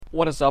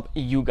What is up,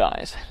 you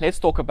guys? Let's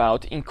talk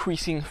about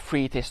increasing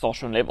free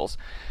testosterone levels.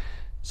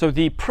 So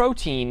the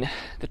protein,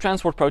 the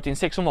transport protein,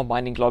 sex hormone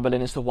binding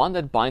globulin, is the one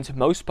that binds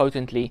most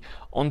potently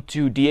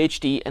onto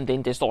DHT and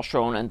then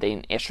testosterone and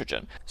then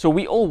estrogen. So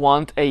we all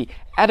want a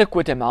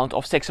adequate amount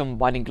of sex hormone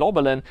binding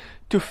globulin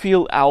to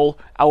fill our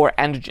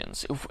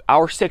androgens. If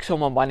our sex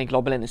hormone binding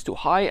globulin is too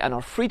high and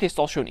our free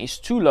testosterone is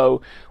too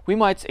low, we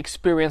might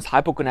experience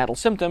hypogonadal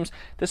symptoms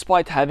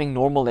despite having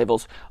normal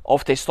levels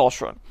of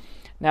testosterone.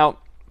 Now,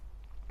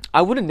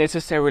 I wouldn't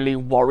necessarily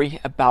worry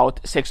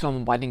about sex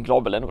hormone binding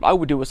globulin. What I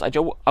would do is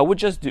I would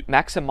just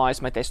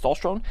maximize my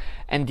testosterone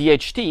and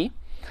DHT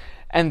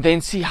and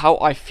then see how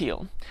I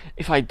feel.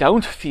 If I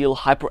don't feel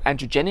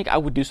hyperandrogenic, I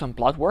would do some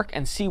blood work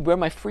and see where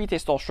my free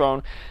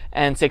testosterone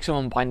and sex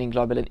hormone binding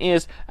globulin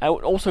is. I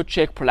would also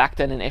check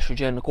prolactin and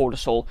estrogen,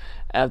 cortisol,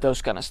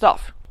 those kind of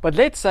stuff. But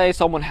let's say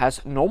someone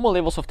has normal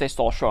levels of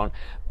testosterone,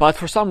 but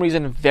for some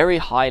reason very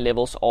high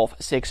levels of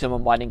sex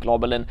hormone binding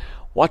globulin.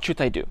 What should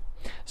they do?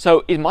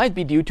 So it might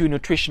be due to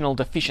nutritional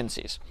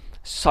deficiencies,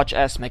 such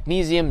as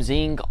magnesium,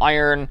 zinc,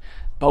 iron,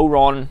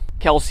 boron,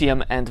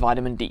 calcium, and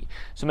vitamin D.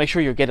 So make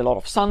sure you get a lot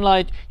of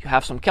sunlight, you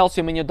have some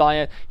calcium in your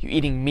diet, you're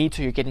eating meat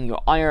so you're getting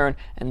your iron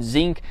and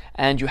zinc,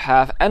 and you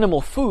have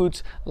animal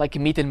foods like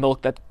meat and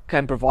milk that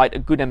can provide a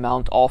good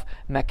amount of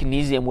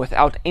magnesium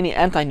without any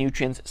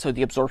anti-nutrients, so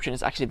the absorption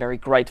is actually very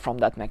great from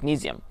that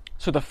magnesium.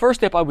 So the first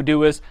step I would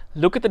do is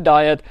look at the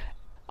diet.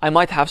 I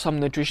might have some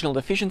nutritional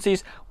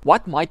deficiencies.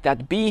 What might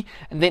that be?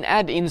 And then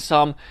add in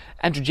some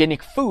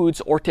androgenic foods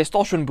or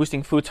testosterone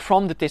boosting foods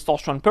from the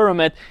testosterone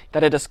pyramid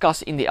that I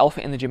discuss in the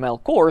Alpha Energy Male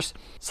course,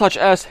 such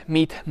as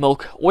meat,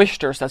 milk,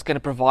 oysters. That's going to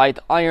provide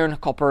iron,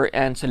 copper,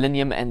 and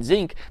selenium and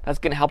zinc. That's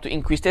going to help to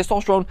increase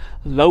testosterone,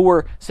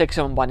 lower sex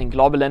hormone binding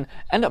globulin,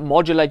 and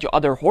modulate your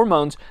other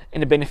hormones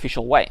in a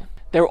beneficial way.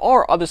 There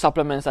are other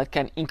supplements that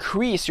can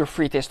increase your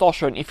free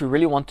testosterone if you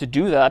really want to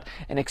do that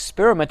and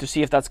experiment to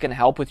see if that's going to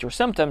help with your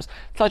symptoms,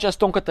 such as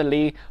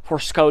tonkatali,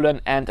 forskolin,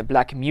 and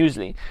black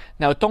muesli.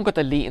 Now,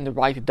 tonkatali in the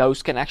right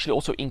dose can actually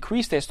also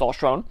increase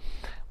testosterone,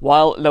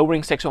 while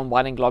lowering sex hormone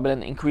binding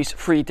globulin increase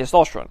free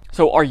testosterone.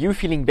 So are you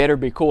feeling better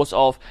because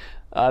of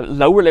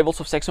lower levels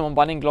of sex hormone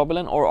binding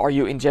globulin, or are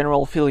you in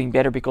general feeling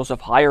better because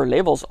of higher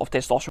levels of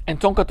testosterone? And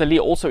tonkatali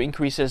also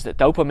increases the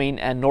dopamine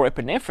and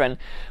norepinephrine,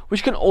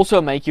 which can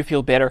also make you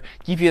feel better,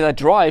 give you that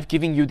drive,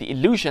 giving you the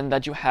illusion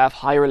that you have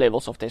higher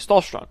levels of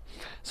testosterone.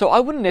 So I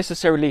wouldn't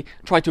necessarily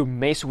try to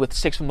mess with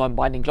sex hormone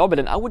binding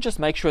globulin. I would just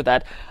make sure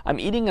that I'm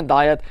eating a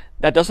diet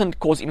that doesn't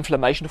cause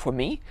inflammation for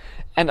me,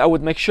 and I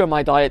would make sure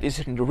my diet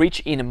is rich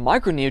in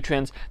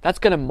micronutrients that's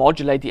going to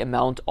modulate the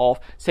amount of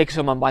sex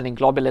hormone binding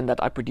globulin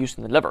that I produce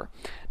in the liver.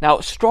 Now,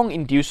 the strongest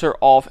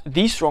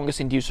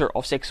inducer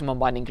of sex hormone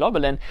binding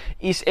globulin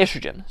is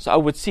estrogen. So I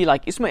would see,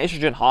 like, is my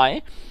estrogen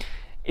high?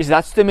 Is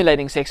that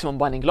stimulating sex hormone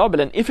binding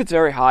globulin? If it's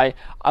very high,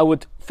 I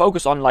would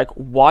focus on, like,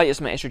 why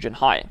is my estrogen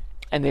high?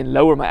 And then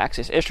lower my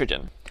excess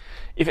estrogen.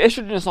 If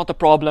estrogen is not the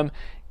problem,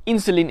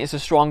 insulin is the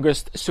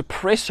strongest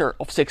suppressor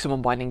of sex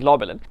hormone binding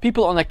globulin.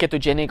 People on a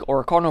ketogenic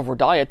or a carnivore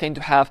diet tend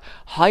to have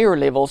higher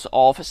levels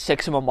of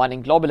sex hormone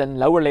binding globulin,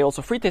 lower levels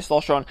of free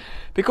testosterone,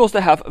 because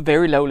they have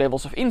very low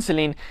levels of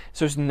insulin.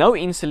 So there's no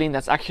insulin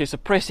that's actually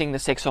suppressing the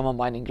sex hormone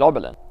binding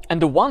globulin. And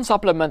the one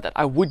supplement that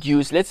I would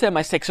use, let's say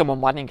my sex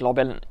hormone binding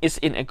globulin is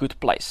in a good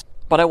place,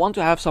 but I want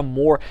to have some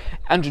more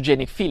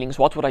androgenic feelings,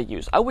 what would I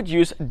use? I would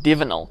use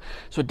Divinal.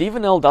 So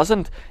Divinal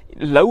doesn't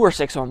lower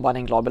sex hormone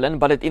binding globulin,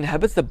 but it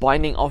inhibits the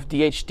binding of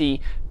DHT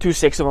to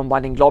sex hormone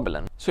binding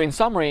globulin. So in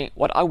summary,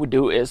 what I would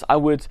do is I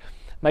would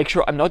make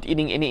sure I'm not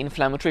eating any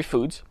inflammatory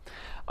foods.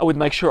 I would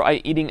make sure I'm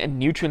eating a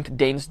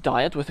nutrient-dense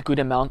diet with a good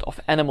amount of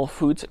animal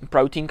foods and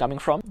protein coming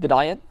from the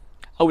diet.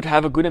 I would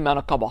have a good amount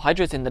of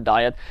carbohydrates in the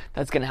diet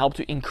that's going to help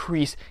to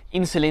increase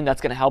insulin,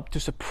 that's going to help to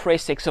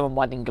suppress sex hormone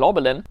binding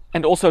globulin,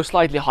 and also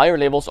slightly higher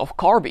levels of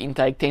carb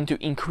intake tend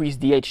to increase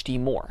DHT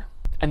more.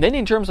 And then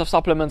in terms of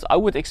supplements, I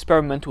would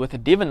experiment with a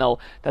Divinal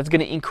that's going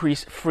to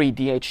increase free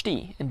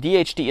DHT. And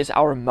DHT is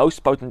our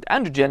most potent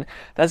androgen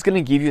that's going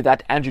to give you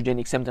that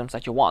androgenic symptoms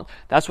that you want.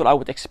 That's what I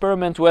would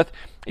experiment with.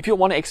 If you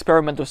want to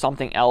experiment with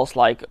something else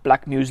like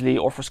black muesli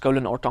or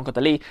forskolin or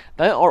tonkatali,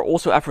 they are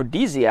also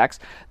aphrodisiacs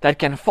that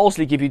can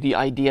falsely give you the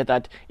idea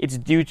that it's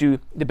due to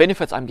the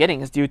benefits I'm getting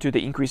is due to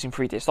the increase in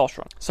free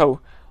testosterone. So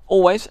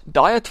always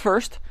diet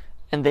first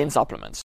and then supplements.